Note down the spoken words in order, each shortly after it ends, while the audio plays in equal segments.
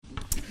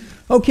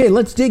Okay,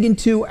 let's dig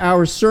into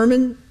our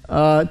sermon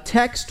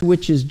text,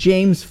 which is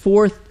James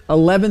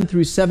 4:11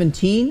 through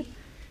 17,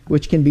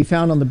 which can be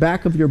found on the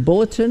back of your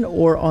bulletin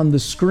or on the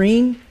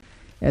screen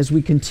as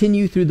we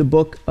continue through the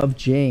book of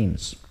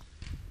James.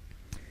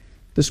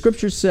 The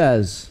scripture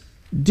says,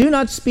 "Do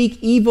not speak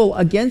evil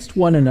against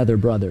one another,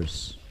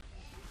 brothers.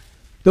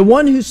 The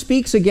one who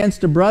speaks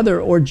against a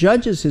brother or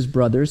judges his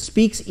brother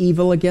speaks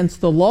evil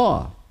against the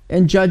law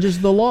and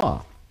judges the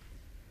law.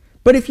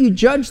 But if you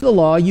judge the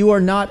law, you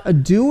are not a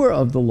doer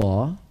of the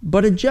law,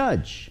 but a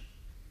judge.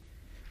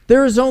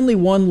 There is only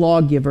one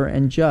lawgiver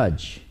and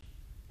judge,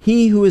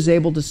 he who is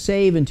able to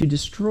save and to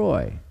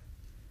destroy.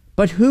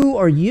 But who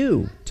are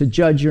you to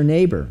judge your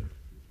neighbor?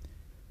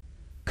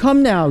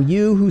 Come now,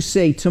 you who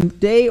say,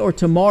 today or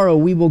tomorrow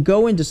we will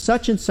go into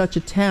such and such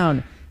a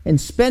town and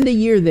spend a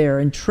year there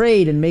and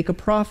trade and make a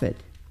profit.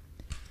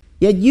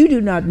 Yet you do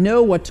not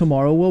know what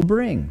tomorrow will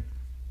bring.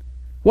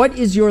 What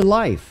is your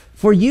life?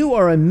 For you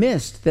are a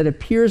mist that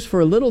appears for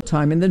a little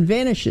time and then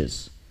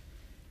vanishes.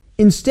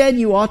 Instead,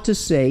 you ought to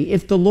say,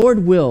 if the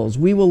Lord wills,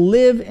 we will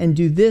live and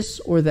do this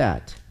or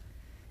that.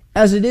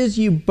 As it is,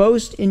 you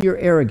boast in your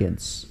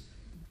arrogance.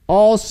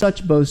 All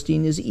such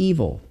boasting is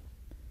evil.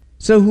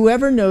 So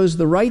whoever knows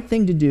the right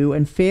thing to do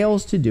and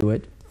fails to do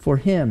it, for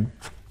him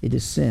it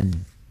is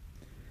sin."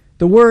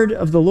 The word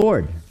of the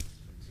Lord.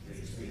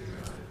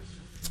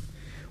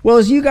 Well,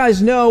 as you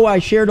guys know, I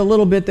shared a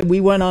little bit that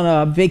we went on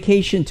a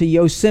vacation to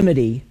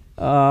Yosemite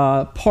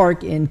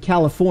Park in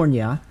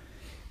California.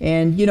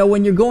 And, you know,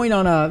 when you're going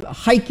on a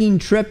hiking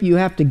trip, you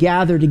have to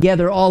gather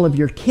together all of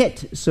your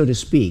kit, so to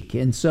speak.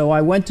 And so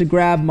I went to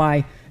grab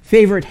my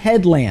favorite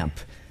headlamp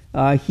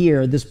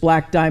here, this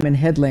black diamond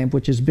headlamp,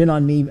 which has been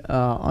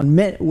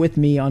with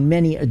me on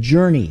many a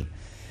journey.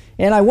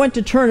 And I went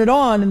to turn it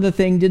on, and the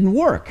thing didn't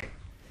work.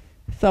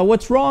 I thought,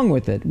 what's wrong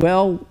with it?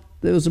 Well,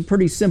 there was a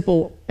pretty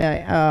simple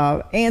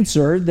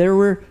answer.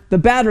 The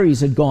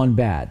batteries had gone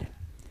bad.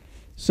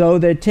 So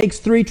it takes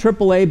 3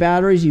 AAA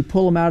batteries, you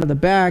pull them out of the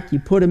back, you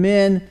put them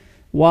in,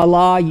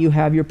 voila, you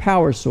have your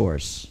power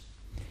source.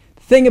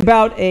 The thing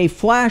about a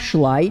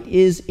flashlight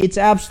is it's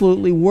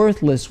absolutely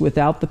worthless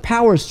without the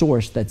power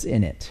source that's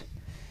in it.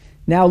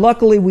 Now,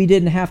 luckily, we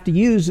didn't have to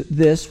use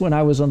this when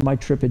I was on my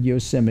trip at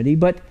Yosemite,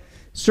 but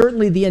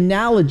certainly the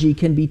analogy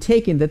can be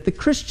taken that the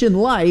Christian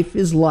life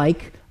is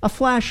like a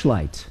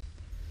flashlight.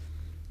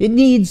 It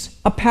needs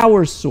a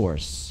power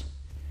source.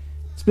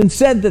 It's been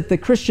said that the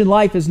Christian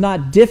life is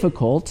not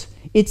difficult,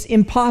 it's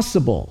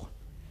impossible.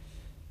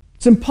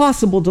 It's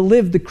impossible to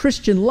live the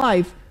Christian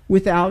life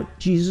without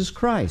Jesus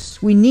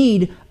Christ. We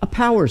need a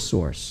power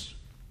source.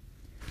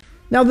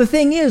 Now the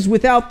thing is,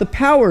 without the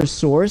power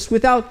source,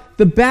 without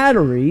the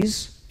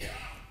batteries,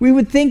 we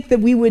would think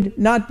that we would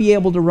not be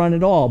able to run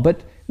at all,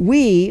 but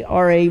we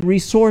are a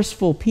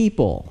resourceful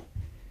people.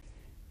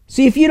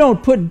 See, if you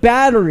don't put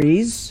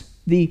batteries,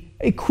 the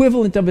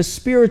equivalent of a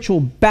spiritual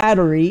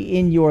battery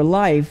in your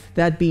life,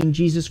 that being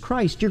Jesus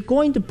Christ, you're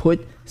going to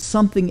put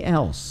something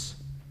else.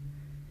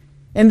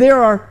 And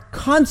there are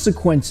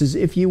consequences,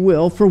 if you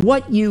will, for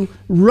what you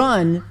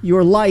run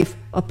your life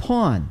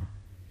upon,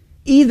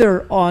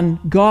 either on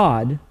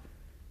God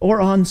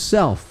or on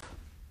self.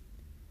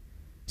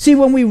 See,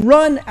 when we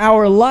run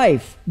our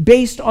life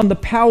based on the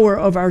power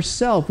of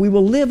ourself, we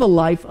will live a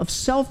life of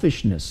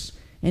selfishness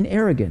and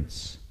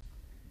arrogance.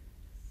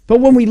 But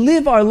when we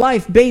live our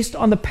life based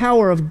on the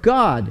power of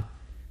God,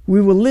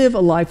 we will live a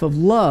life of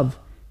love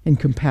and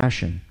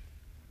compassion.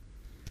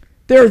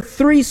 There are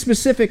 3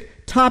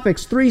 specific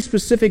topics, 3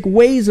 specific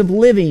ways of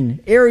living,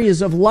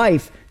 areas of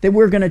life that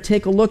we're going to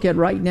take a look at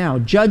right now: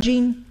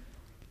 judging,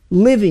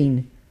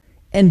 living,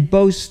 and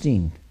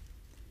boasting.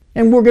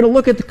 And we're going to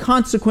look at the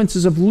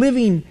consequences of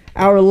living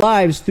our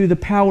lives through the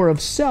power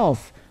of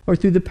self or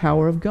through the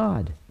power of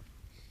God.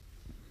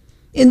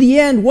 In the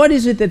end, what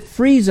is it that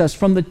frees us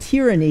from the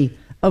tyranny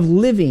of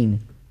living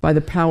by the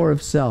power of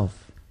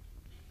self?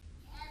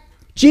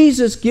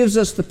 Jesus gives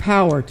us the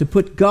power to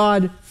put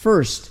God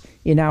first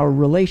in our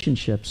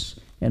relationships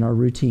and our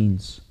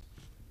routines.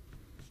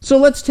 So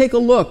let's take a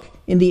look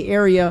in the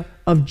area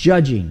of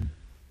judging.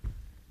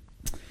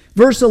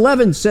 Verse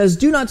 11 says,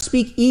 "Do not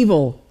speak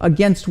evil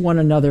against one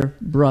another,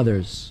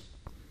 brothers."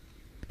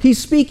 He's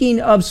speaking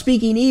of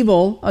speaking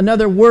evil.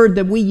 Another word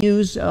that we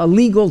use, a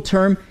legal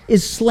term,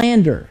 is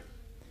slander.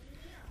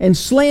 And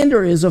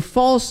slander is a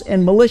false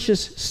and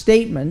malicious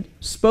statement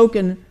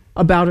spoken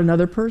about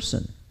another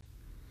person.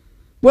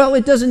 Well,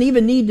 it doesn't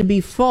even need to be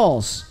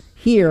false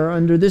here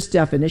under this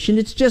definition.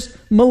 It's just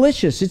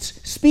malicious. It's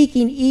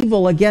speaking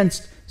evil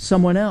against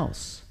someone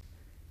else.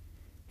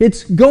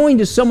 It's going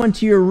to someone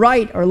to your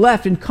right or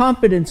left in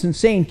confidence and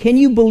saying, "Can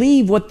you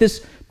believe what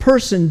this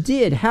person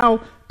did? How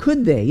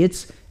could they?"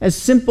 It's as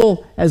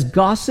simple as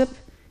gossip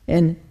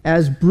and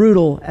as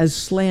brutal as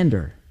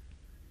slander.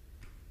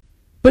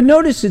 But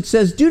notice it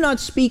says, "Do not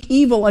speak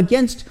evil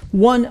against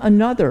one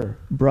another,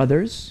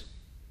 brothers."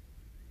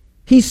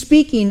 He's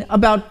speaking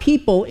about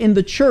people in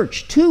the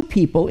church, 2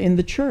 people in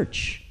the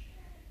church,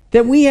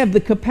 that we have the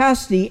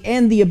capacity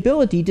and the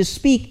ability to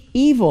speak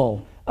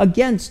evil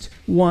against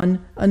one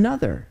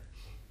another.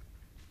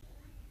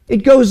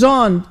 It goes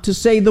on to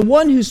say, the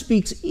one who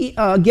speaks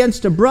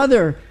against a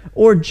brother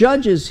or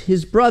judges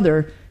his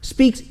brother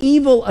speaks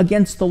evil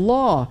against the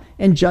law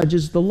and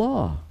judges the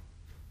law.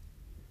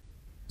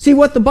 See,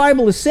 what the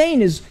Bible is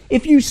saying is,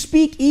 if you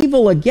speak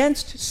evil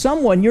against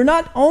someone, you're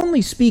not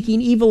only speaking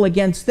evil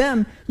against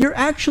them, you're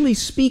actually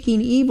speaking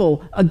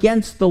evil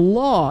against the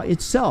law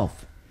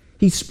itself.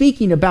 He's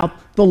speaking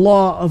about the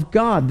law of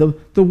God,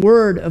 the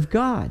Word of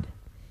God.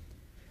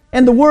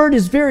 And the Word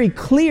is very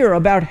clear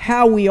about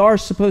how we are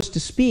supposed to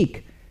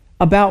speak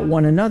about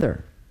one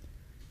another.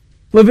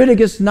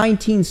 Leviticus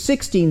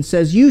 19:16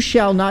 says, "You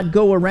shall not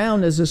go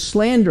around as a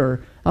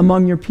slanderer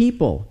among your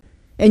people,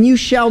 and you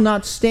shall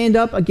not stand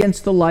up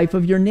against the life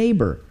of your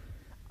neighbor.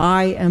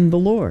 I am the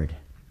Lord."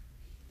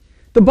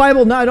 The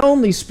Bible not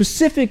only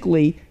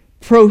specifically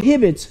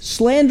prohibits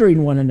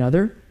slandering one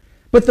another,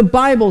 but the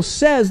Bible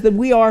says that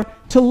we are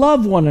to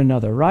love one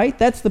another, right?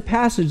 That's the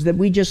passage that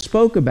we just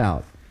spoke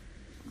about.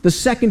 The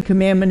second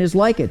commandment is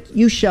like it.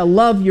 You shall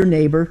love your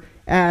neighbor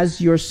as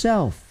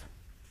yourself.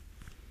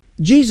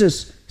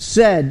 Jesus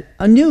said,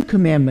 "A new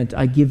commandment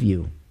I give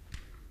you.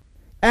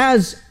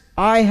 As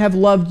I have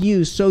loved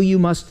you, so you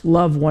must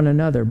love one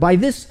another. By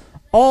this,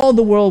 all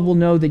the world will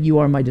know that you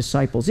are my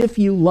disciples, if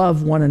you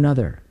love one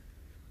another."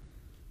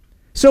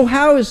 So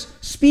how is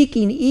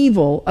speaking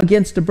evil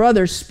against a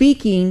brother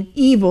speaking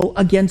evil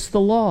against the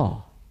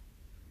law?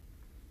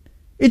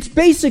 It's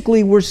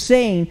basically we're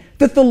saying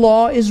that the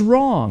law is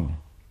wrong,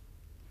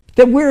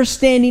 that we're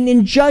standing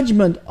in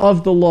judgment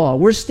of the law.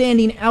 We're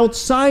standing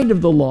outside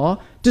of the law,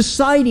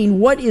 deciding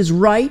what is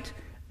right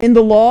in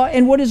the law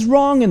and what is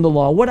wrong in the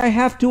law, what I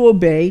have to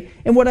obey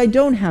and what I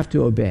don't have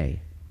to obey.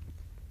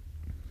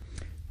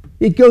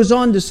 It goes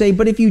on to say,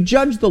 "But if you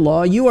judge the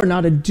law, you are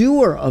not a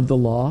doer of the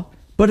law,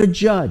 but a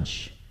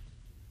judge."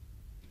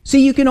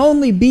 See, you can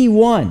only be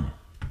one.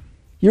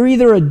 You're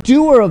either a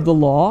doer of the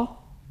law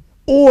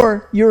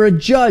or you're a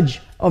judge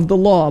of the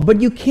law,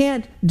 but you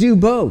can't do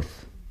both.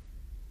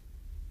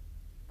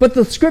 But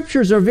the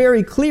scriptures are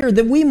very clear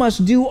that we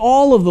must do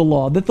all of the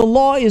law, that the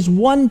law is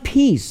one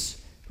piece,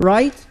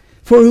 right?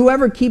 For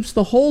whoever keeps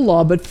the whole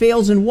law but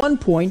fails in one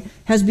point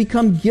has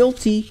become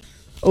guilty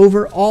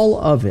over all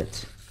of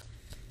it.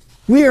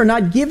 We are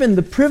not given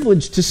the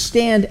privilege to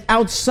stand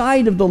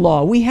outside of the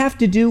law. We have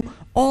to do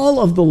all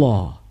of the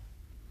law.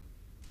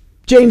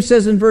 James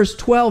says in verse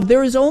 12,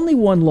 "There is only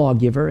one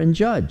lawgiver and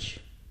judge,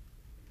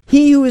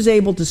 he who is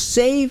able to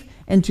save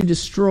and to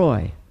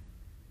destroy.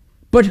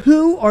 But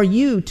who are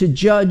you to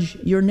judge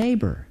your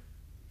neighbor?"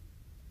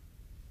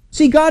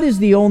 See, God is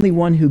the only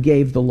one who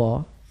gave the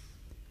law,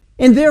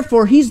 and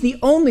therefore He's the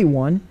only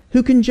one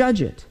who can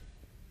judge it.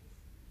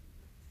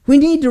 We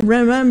need to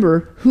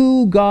remember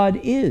who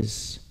God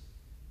is,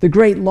 the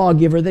great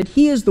lawgiver, that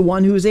He is the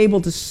one who is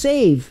able to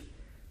save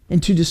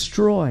and to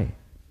destroy.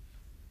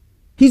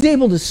 He's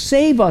able to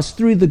save us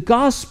through the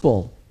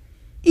gospel,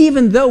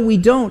 even though we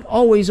don't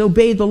always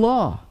obey the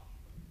law.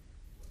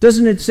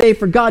 Doesn't it say,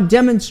 "For God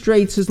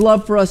demonstrates His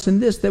love for us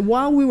in this, that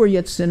while we were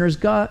yet sinners,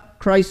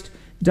 Christ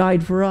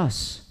died for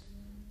us."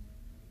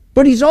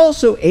 But He's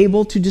also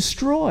able to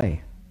destroy.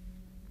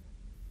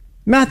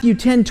 Matthew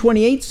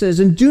 10:28 says,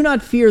 "And do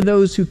not fear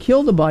those who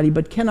kill the body,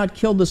 but cannot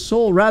kill the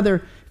soul.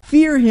 Rather,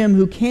 fear Him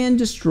who can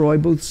destroy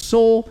both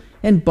soul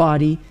and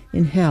body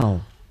in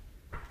hell."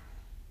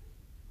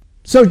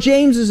 So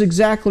James is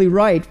exactly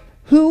right.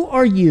 Who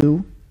are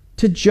you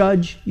to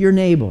judge your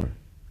neighbor?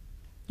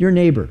 Your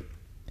neighbor.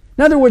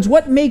 In other words,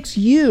 what makes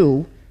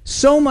you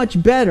so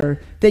much better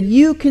that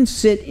you can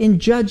sit in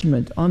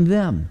judgment on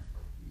them?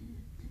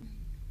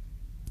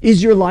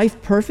 Is your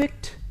life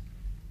perfect?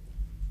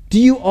 Do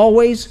you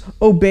always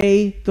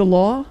obey the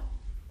law?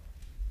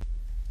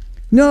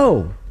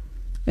 No.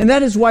 And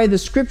that is why the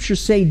scriptures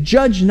say,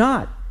 "Judge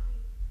not,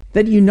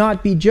 that you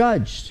not be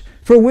judged.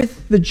 For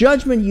with the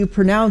judgment you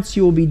pronounce,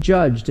 you will be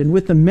judged, and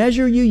with the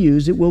measure you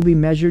use, it will be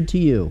measured to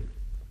you.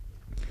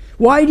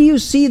 Why do you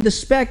see the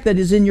speck that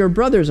is in your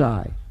brother's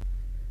eye,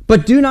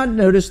 but do not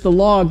notice the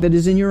log that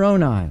is in your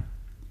own eye?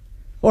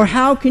 Or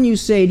how can you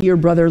say to your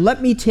brother,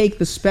 'Let me take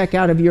the speck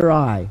out of your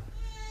eye,'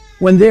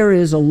 when there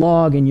is a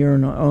log in your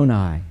own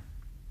eye?"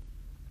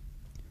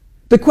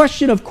 The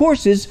question, of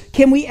course, is,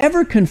 can we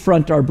ever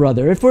confront our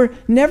brother if we're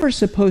never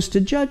supposed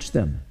to judge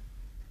them?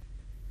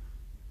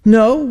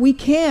 No, we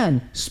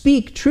can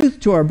speak truth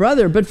to our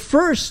brother, but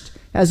first,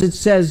 as it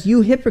says,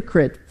 "You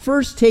hypocrite,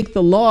 first take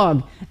the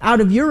log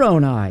out of your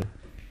own eye,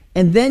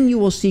 and then you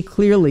will see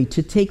clearly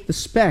to take the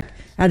speck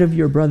out of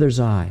your brother's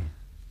eye."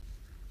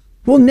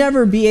 We'll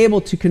never be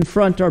able to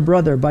confront our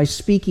brother by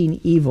speaking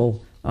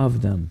evil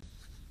of them.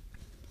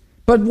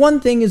 But one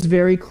thing is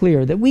very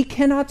clear, that we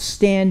cannot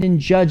stand in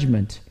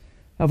judgment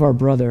of our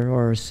brother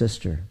or our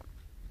sister.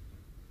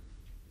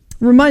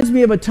 It reminds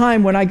me of a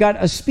time when I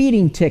got a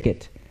speeding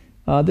ticket.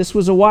 This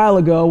was a while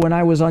ago when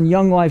I was on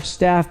Young Life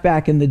staff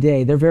back in the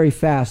day. They're very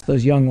fast,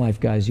 those Young Life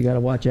guys. You got to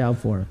watch out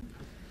for them.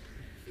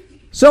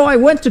 So I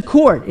went to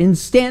court in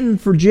Stanton,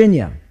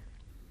 Virginia,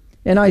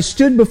 and I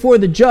stood before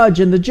the judge,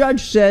 and the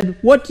judge said,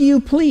 "What do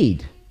you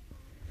plead?"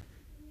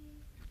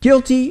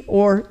 guilty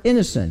or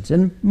innocent?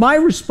 And my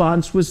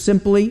response was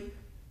simply,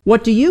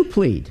 what do you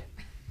plead?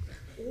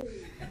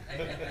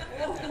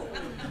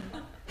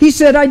 He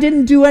said, I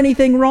didn't do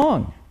anything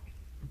wrong.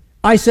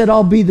 I said,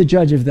 I'll be the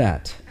judge of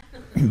that.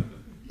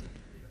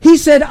 He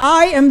said,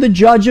 I am the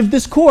judge of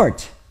this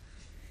court.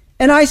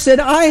 And I said,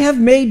 I have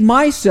made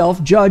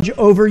myself judge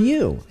over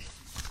you.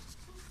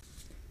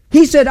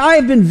 He said, I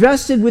have been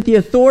vested with the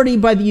authority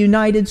by the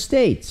United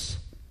States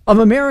of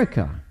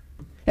America.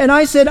 And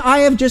I said, I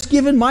have just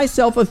given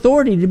myself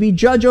authority to be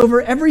judge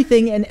over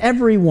everything and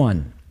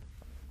everyone.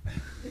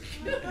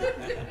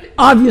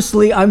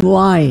 Obviously, I'm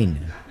lying.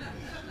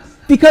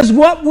 Because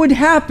what would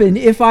happen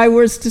if I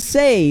was to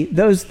say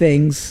those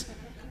things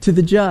to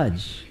the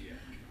judge?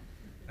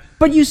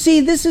 But you see,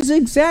 this is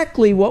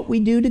exactly what we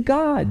do to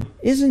God,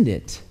 isn't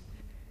it?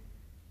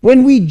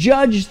 When we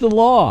judge the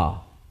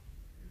law,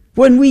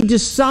 when we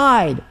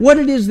decide what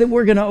it is that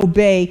we're going to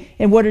obey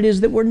and what it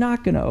is that we're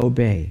not going to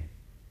obey.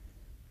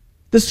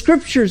 The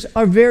scriptures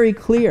are very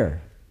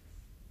clear.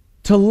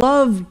 To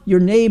love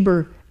your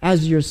neighbor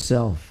as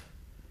yourself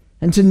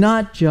and to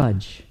not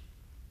judge.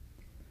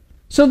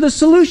 So the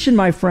solution,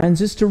 my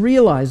friends, is to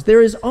realize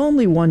there is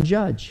only one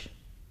judge.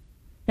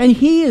 And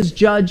he is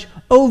judge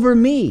over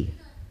me,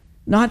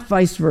 not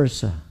vice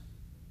versa.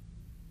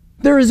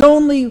 There is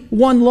only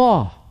one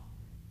law.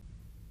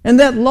 And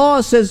that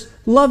law says,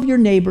 love your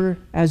neighbor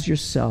as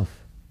yourself.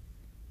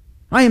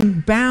 I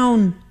am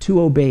bound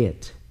to obey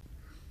it.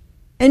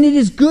 And it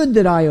is good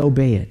that I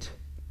obey it.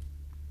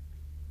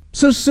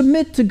 So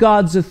submit to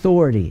God's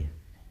authority.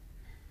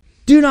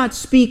 Do not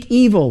speak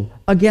evil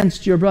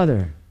against your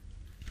brother.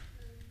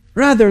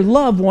 Rather,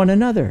 love one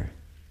another.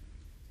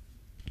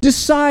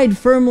 Decide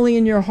firmly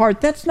in your heart,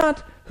 that's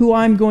not who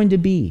I'm going to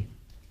be.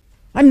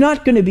 I'm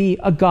not going to be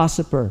a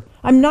gossiper.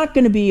 I'm not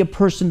going to be a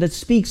person that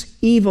speaks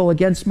evil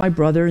against my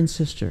brother and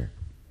sister.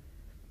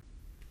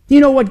 You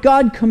know, what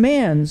God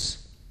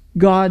commands,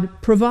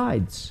 God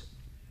provides.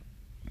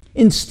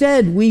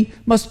 Instead, we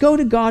must go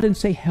to God and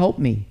say, help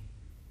me.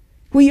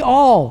 We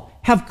all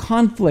have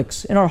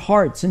conflicts in our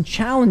hearts and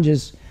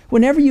challenges.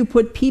 Whenever you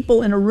put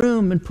people in a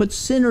room and put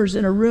sinners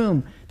in a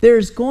room,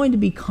 there's going to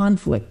be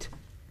conflict.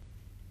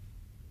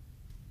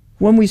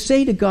 When we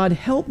say to God,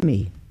 help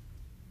me,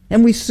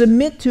 and we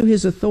submit to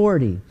his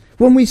authority,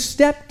 when we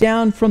step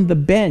down from the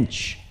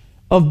bench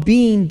of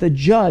being the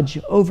judge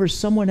over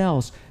someone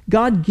else,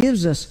 God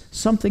gives us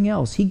something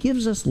else. He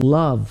gives us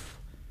love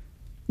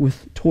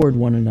toward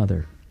one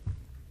another.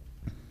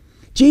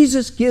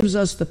 Jesus gives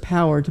us the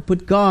power to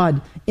put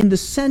God in the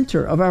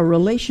center of our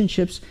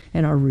relationships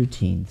and our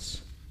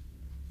routines.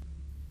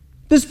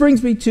 This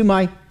brings me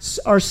to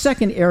our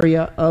second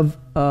area of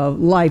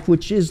life,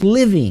 which is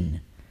living.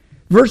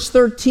 Verse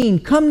 13,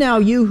 come now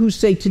you who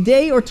say,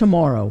 today or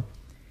tomorrow,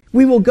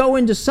 we will go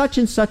into such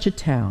and such a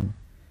town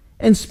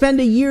and spend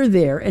a year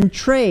there and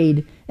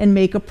trade and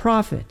make a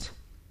profit.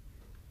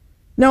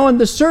 Now on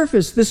the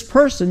surface, this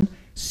person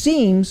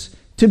seems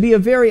to be a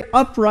very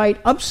upright,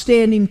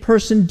 upstanding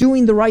person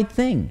doing the right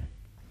thing.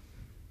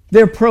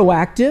 They're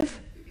proactive,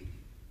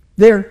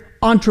 they're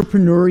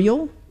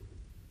entrepreneurial,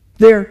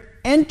 they're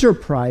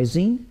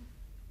enterprising,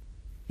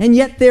 and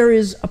yet there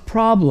is a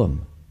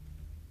problem.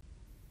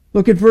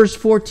 Look at verse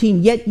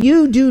 14. Yet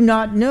you do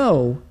not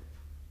know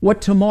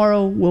what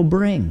tomorrow will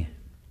bring.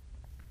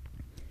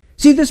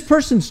 See, this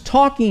person's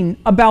talking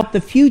about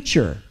the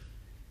future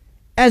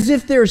as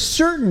if they're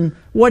certain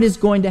what is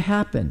going to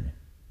happen.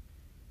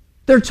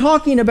 They're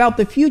talking about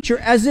the future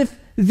as if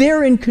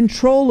they're in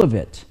control of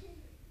it,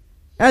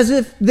 as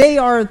if they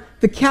are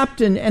the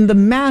captain and the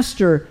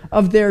master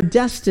of their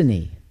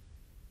destiny.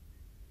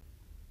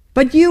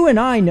 But you and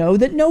I know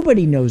that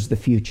nobody knows the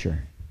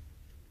future.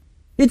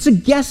 It's a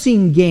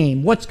guessing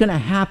game, what's going to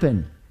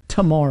happen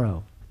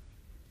tomorrow.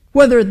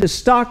 Whether the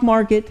stock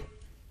market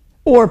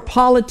or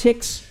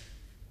politics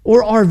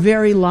or our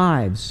very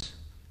lives.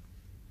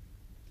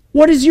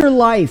 What is your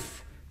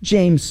life,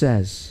 James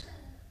says?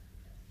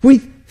 We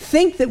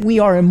think that we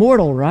are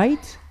immortal,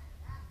 right?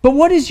 But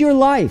what is your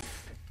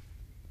life?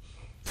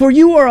 For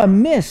you are a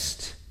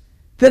mist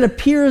that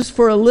appears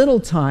for a little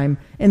time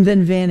and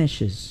then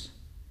vanishes.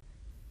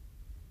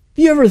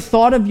 Have you ever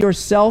thought of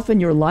yourself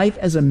and your life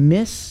as a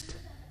mist?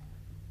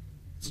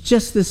 It's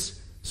just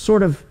this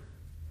sort of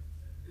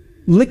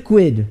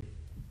liquid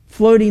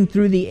floating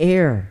through the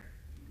air.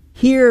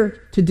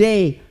 Here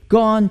today,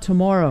 gone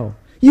tomorrow.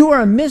 You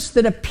are a mist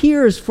that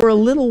appears for a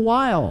little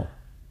while.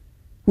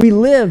 We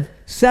live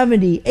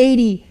 70,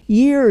 80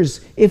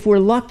 years if we're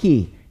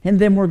lucky, and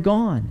then we're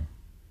gone.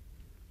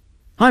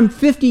 I'm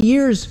 50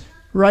 years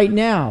right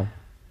now.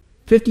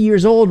 50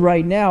 years old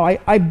right now.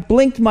 I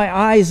blinked my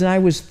eyes and I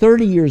was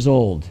 30 years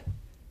old.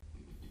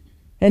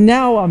 And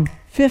now I'm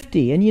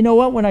 50. And you know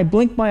what? When I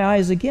blink my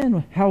eyes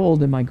again, how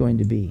old am I going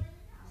to be?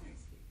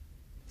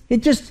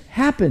 It just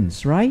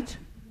happens, right?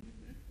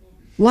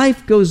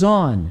 Life goes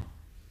on.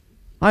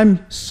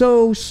 I'm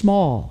so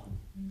small.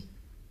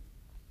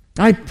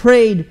 I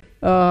prayed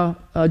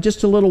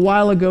just a little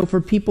while ago for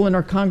people in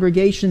our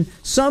congregation,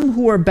 some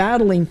who are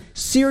battling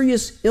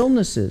serious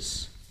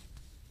illnesses.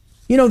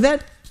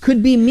 That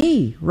could be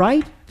me,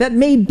 right? That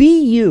may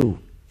be you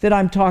that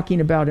I'm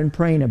talking about and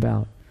praying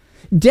about.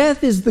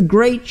 Death is the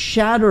great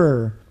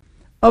shatterer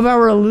of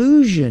our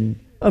illusion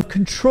of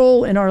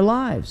control in our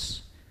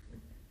lives.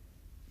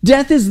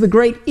 Death is the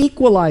great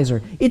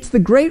equalizer. It's the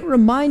great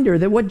reminder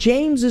that what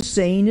James is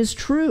saying is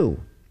true.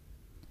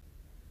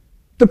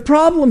 The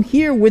problem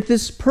here with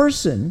this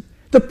person,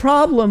 the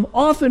problem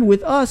often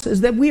with us,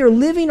 is that we are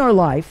living our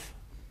life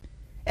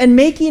and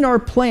making our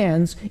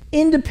plans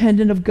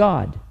independent of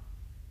God.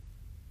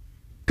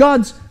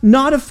 God's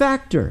not a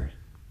factor.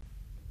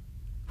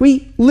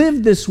 We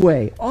live this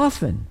way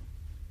often.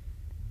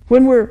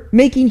 When we're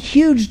making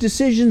huge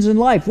decisions in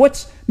life,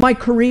 what's my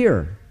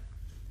career?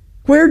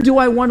 Where do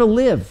I want to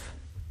live?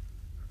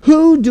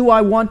 Who do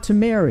I want to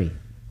marry?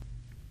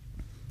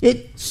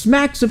 It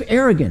smacks of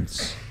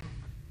arrogance.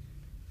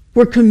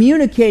 We're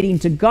communicating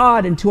to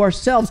God and to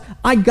ourselves,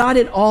 I got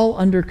it all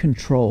under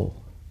control.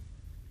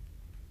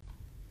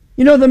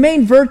 The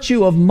main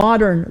virtue of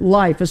modern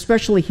life,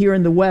 especially here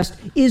in the West,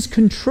 is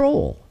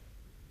control.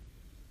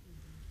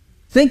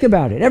 Think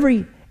about it.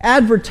 Every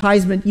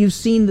advertisement you've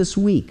seen this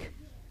week,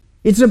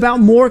 it's about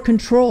more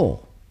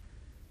control.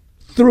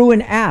 Through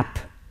an app,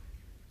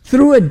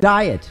 through a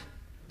diet,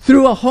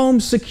 through a home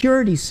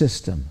security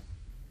system.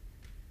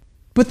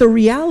 But the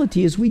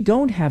reality is we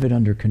don't have it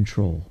under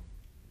control.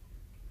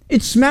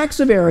 It smacks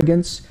of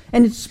arrogance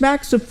and it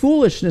smacks of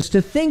foolishness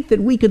to think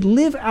that we could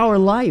live our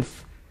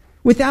life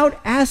without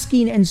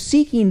asking and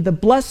seeking the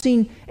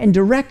blessing and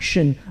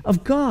direction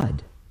of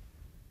God.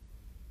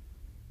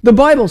 The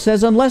Bible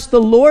says, unless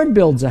the Lord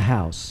builds a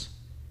house,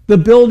 the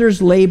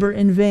builders labor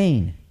in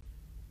vain.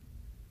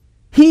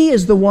 He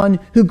is the one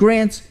who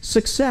grants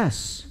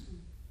success.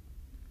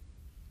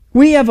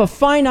 We have a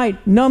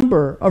finite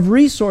number of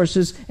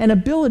resources and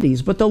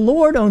abilities, but the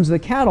Lord owns the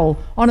cattle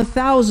on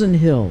 1,000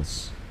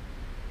 hills.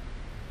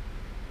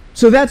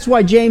 So that's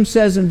why James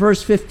says in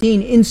verse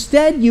 15,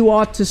 instead you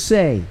ought to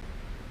say,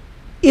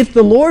 if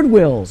the Lord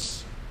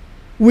wills,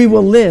 we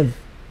will live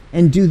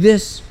and do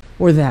this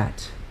or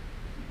that.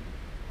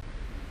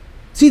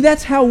 See,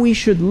 that's how we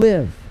should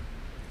live.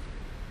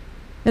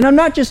 And I'm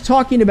not just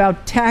talking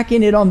about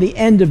tacking it on the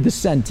end of the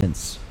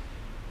sentence,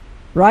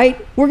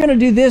 right? We're going to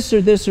do this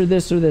or this or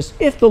this or this,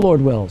 if the Lord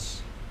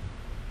wills.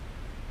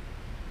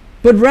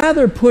 But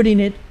rather putting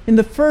it in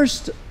the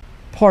first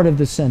part of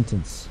the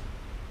sentence.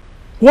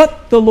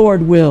 What the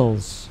Lord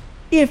wills,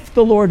 if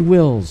the Lord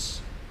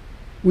wills,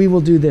 we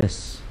will do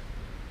this.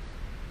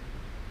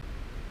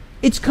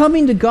 It's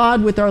coming to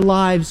God with our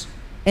lives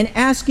and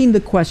asking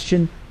the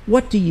question,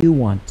 what do you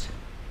want?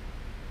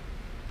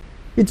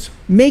 It's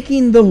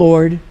making the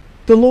Lord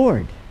the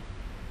Lord.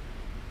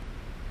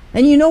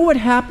 And you know what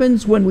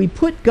happens when we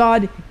put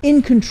God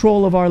in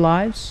control of our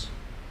lives?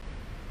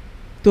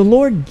 The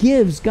Lord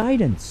gives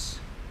guidance.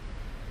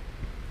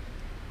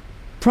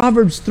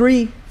 Proverbs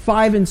 3,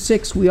 5, and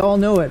 6, we all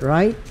know it,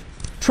 right?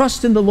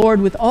 Trust in the Lord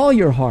with all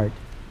your heart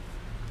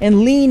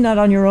and lean not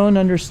on your own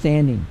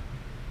understanding.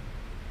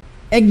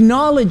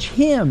 Acknowledge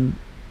Him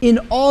in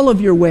all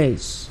of your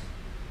ways,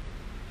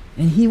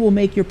 and He will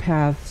make your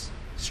paths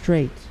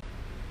straight.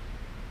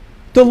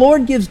 The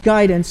Lord gives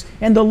guidance,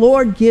 and the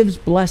Lord gives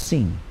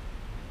blessing.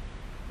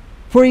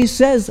 For He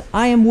says,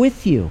 I am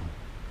with you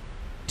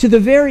to the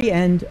very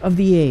end of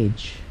the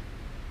age.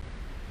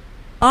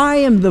 I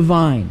am the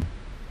vine,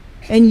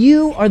 and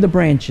you are the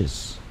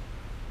branches.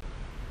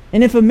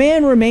 And if a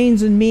man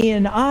remains in me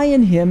and I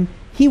in him,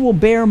 he will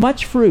bear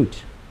much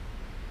fruit.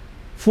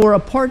 For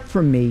apart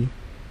from me,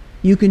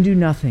 you can do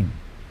nothing.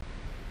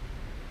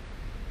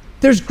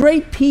 There's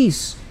great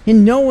peace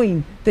in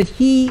knowing that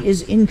He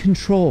is in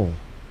control.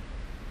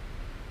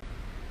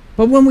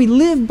 But when we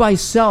live by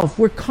self,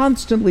 we're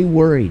constantly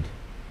worried.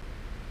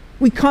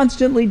 We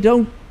constantly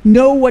don't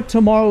know what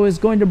tomorrow is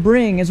going to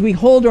bring as we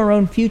hold our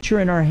own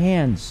future in our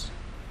hands.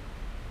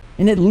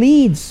 And it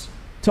leads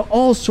to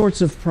all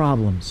sorts of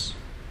problems.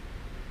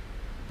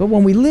 But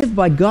when we live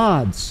by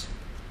God's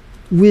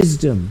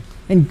wisdom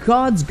and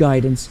God's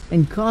guidance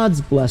and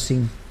God's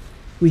blessing,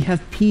 we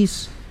have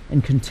peace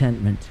and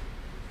contentment.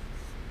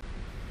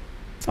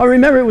 I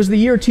remember it was the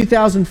year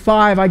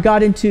 2005. I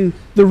got into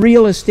the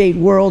real estate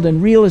world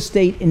and real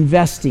estate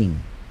investing,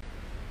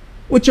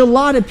 which a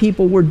lot of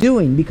people were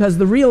doing because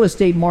the real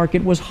estate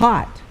market was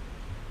hot.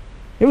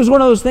 It was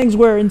one of those things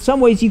where in some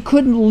ways you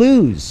couldn't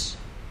lose.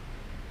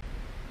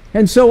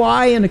 And so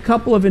I and a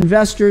couple of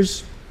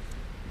investors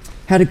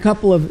had a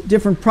couple of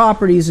different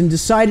properties and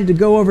decided to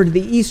go over to the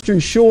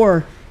Eastern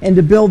Shore and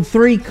to build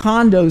 3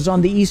 condos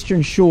on the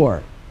Eastern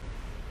Shore.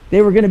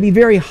 They were going to be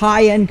very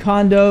high-end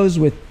condos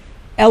with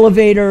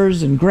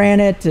elevators and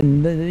granite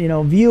and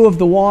view of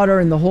the water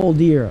and the whole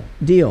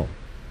deal.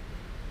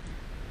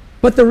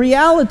 But the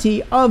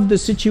reality of the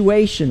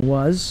situation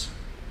was,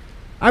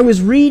 I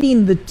was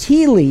reading the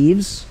tea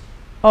leaves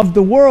of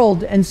the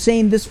world and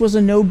saying this was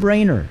a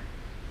no-brainer.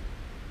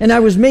 And I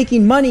was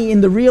making money in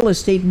the real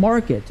estate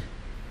market.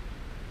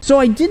 So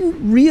I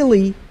didn't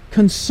really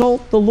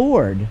consult the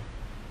Lord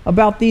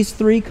about these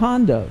 3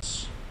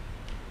 condos.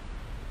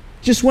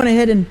 just went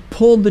ahead and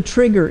pulled the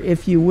trigger,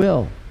 if you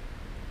will.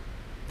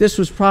 This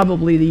was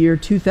probably the year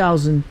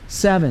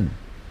 2007.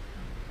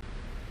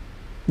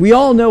 We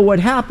all know what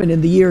happened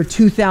in the year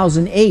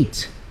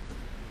 2008,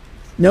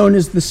 known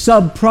as the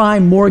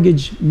subprime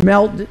mortgage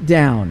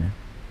meltdown.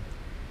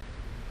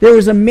 There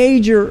was a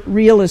major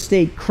real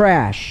estate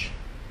crash,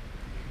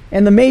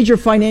 and the major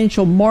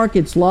financial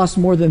markets lost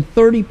more than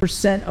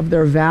 30% of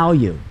their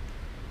value.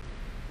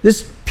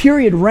 This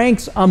period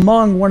ranks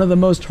among one of the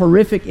most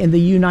horrific in the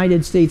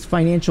United States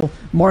financial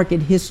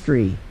market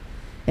history.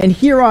 And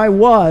here I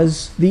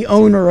was, the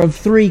owner of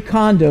 3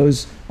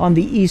 condos on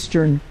the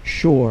Eastern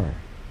Shore.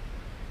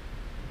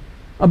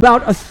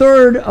 About a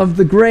third of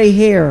the gray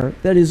hair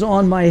that is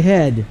on my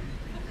head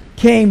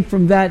came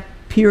from that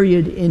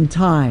period in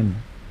time.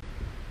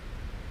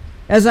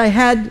 As I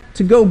had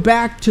to go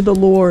back to the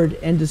Lord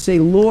and to say,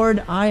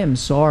 Lord, I am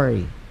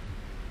sorry.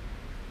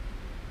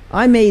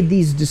 I made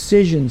these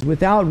decisions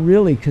without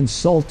really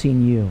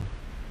consulting you.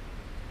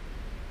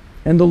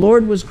 And the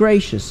Lord was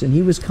gracious and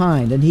He was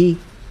kind and He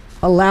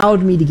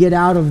allowed me to get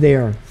out of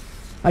there.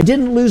 I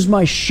didn't lose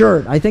my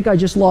shirt. I think I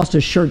just lost a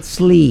shirt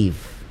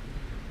sleeve.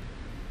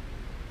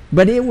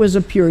 But it was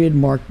a period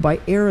marked by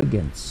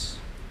arrogance.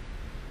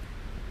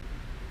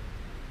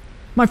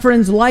 My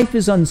friends, life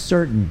is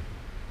uncertain.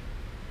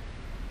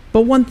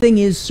 But one thing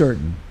is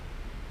certain.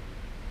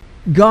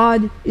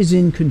 God is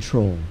in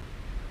control.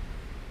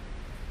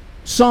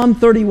 Psalm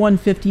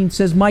 31:15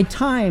 says, "My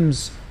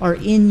times are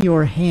in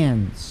your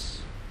hands."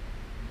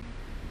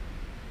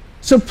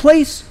 So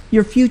place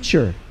your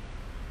future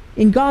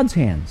in God's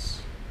hands.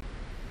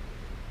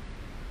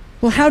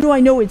 Well, how do I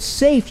know it's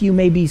safe, you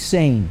may be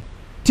saying,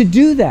 to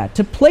do that,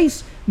 to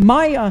place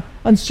my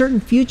uncertain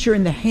future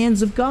in the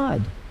hands of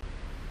God?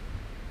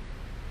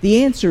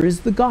 The answer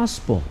is the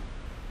gospel.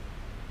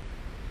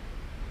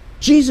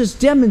 Jesus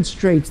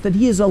demonstrates that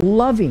He is a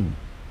loving,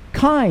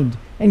 kind,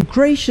 and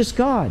gracious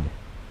God.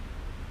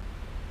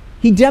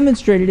 He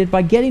demonstrated it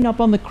by getting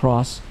up on the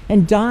cross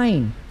and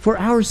dying for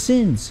our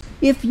sins,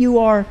 if you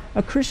are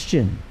a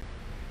Christian.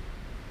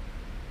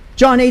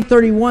 John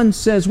 8:31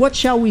 says, "What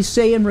shall we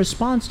say in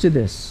response to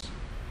this?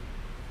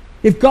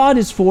 If God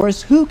is for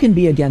us, who can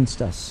be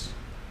against us?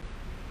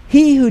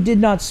 He who did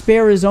not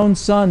spare His own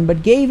Son,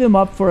 but gave Him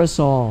up for us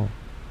all,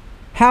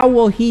 how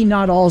will He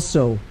not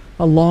also,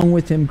 along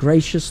with Him,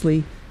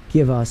 graciously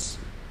give us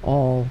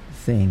all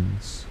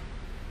things?"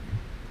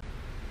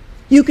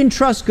 You can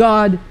trust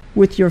God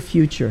with your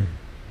future.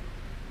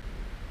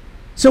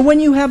 So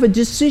when you have a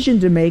decision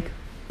to make,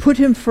 put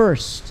Him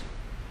first.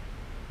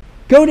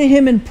 Go to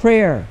Him in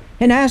prayer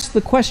and ask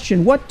the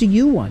question, what do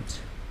you want?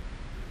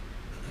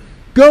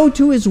 Go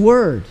to His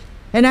Word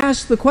and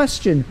ask the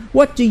question,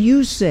 what do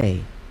you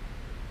say?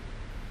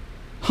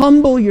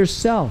 Humble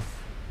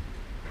yourself.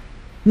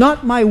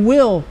 Not my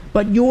will,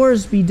 but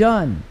yours be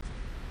done.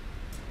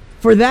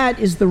 For that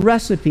is the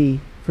recipe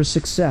for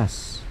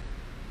success.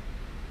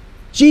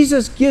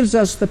 Jesus gives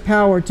us the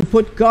power to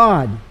put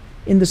God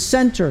in the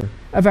center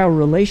of our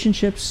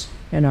relationships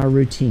and our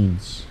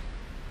routines.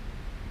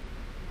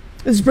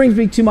 This brings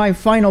me to my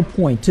final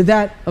point, to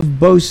that of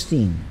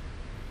boasting.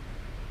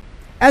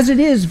 As it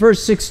is,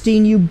 verse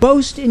 16, you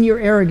boast in your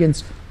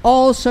arrogance.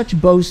 All such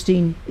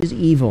boasting is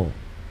evil.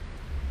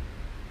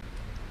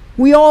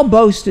 We all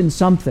boast in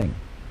something.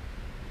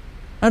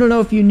 I don't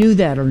know if you knew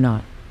that or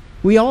not.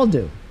 We all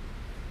do.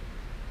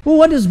 Well,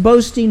 what does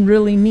boasting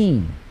really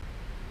mean?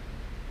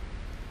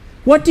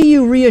 What do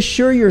you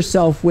reassure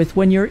yourself with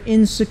when you're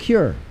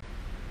insecure?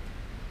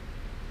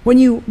 When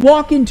you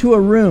walk into a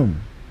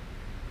room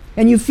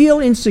and you feel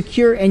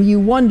insecure and you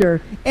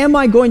wonder, am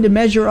I going to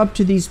measure up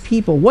to these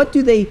people? What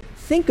do they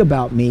think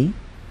about me?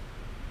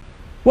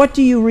 What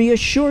do you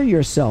reassure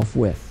yourself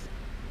with?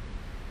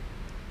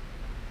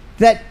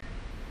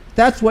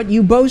 That's what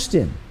you boast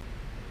in.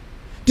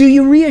 Do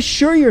you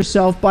reassure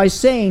yourself by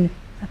saying,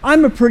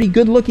 I'm a pretty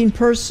good-looking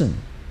person.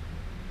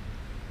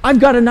 I've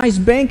got a nice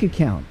bank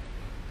account.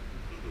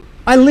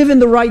 I live in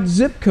the right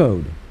zip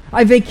code.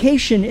 I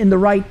vacation in the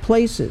right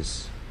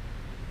places.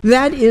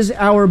 That is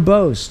our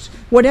boast.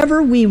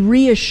 Whatever we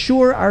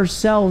reassure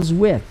ourselves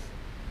with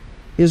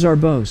is our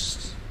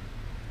boast.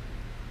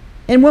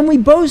 And when we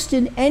boast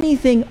in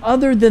anything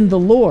other than the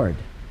Lord,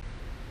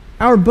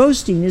 our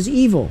boasting is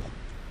evil.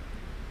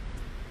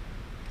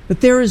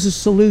 But there is a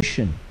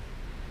solution.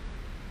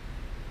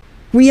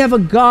 We have a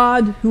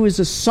God who is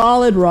a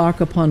solid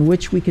rock upon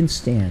which we can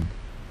stand.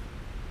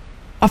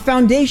 A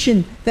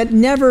foundation that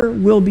never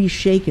will be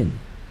shaken.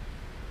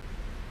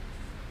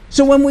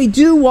 So when we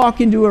do walk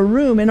into a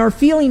room and are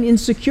feeling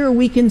insecure,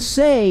 we can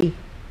say,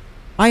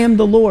 I am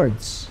the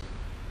Lord's.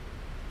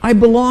 I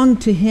belong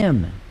to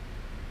Him.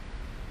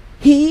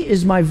 He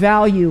is my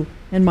value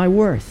and my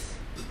worth.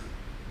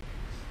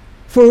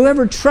 For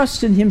whoever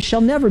trusts in Him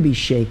shall never be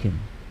shaken.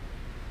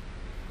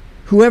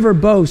 Whoever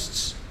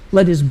boasts,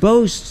 let his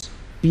boast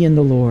be in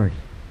the Lord.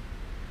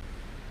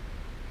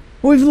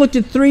 We've looked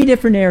at 3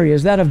 different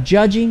areas, that of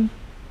judging,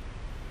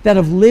 that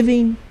of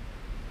living,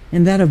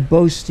 and that of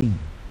boasting.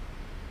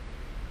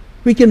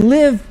 We can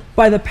live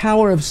by the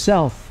power of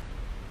self,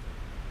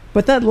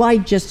 But that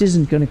light just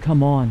isn't going to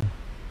come on.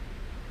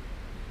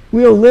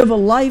 We'll live a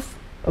life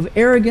of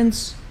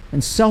arrogance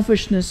and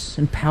selfishness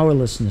and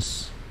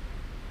powerlessness.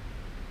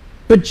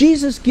 But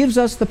Jesus gives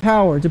us the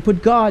power to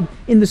put God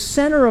in the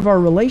center of our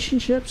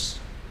relationships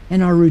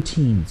and our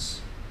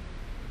routines.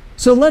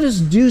 So let us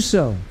do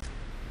so.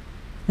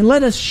 And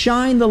let us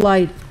shine the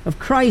light of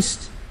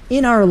Christ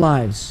in our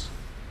lives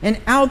and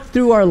out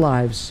through our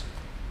lives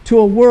to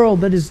a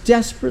world that is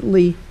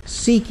desperately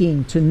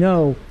seeking to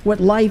know what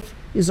life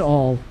is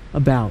all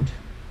about.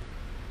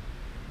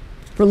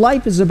 For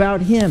life is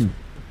about Him.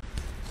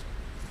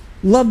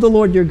 Love the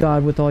Lord your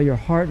God with all your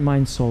heart,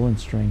 mind, soul, and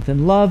strength,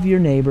 and love your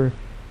neighbor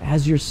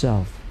as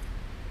yourself.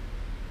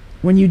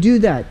 When you do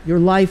that, your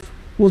life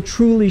will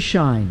truly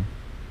shine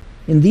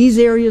in these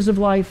areas of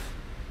life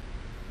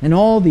and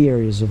all the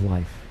areas of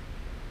life.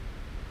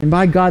 And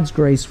by God's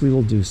grace, we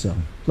will do so.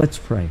 Let's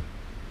pray.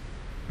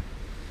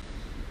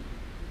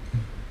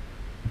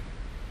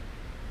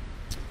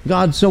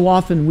 God, so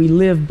often we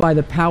live by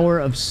the power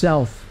of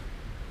self,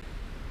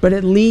 but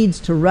it leads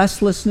to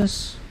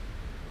restlessness,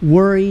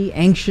 worry,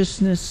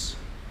 anxiousness,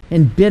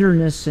 and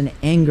bitterness and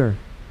anger.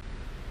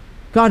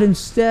 God,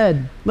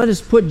 instead, let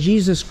us put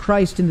Jesus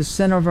Christ in the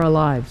center of our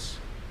lives,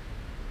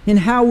 in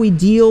how we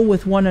deal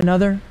with one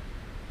another,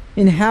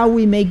 in how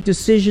we make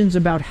decisions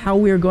about how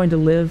we are going to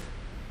live,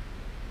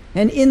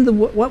 and in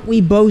what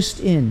we boast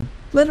in.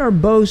 Let our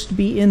boast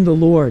be in the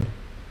Lord,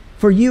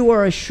 for you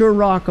are a sure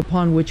rock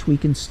upon which we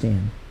can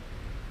stand.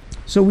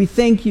 So we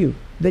thank you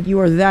that you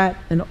are that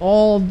and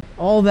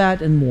all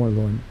that and more,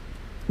 Lord.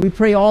 We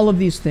pray all of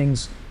these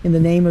things in the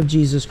name of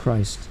Jesus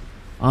Christ.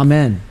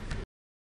 Amen.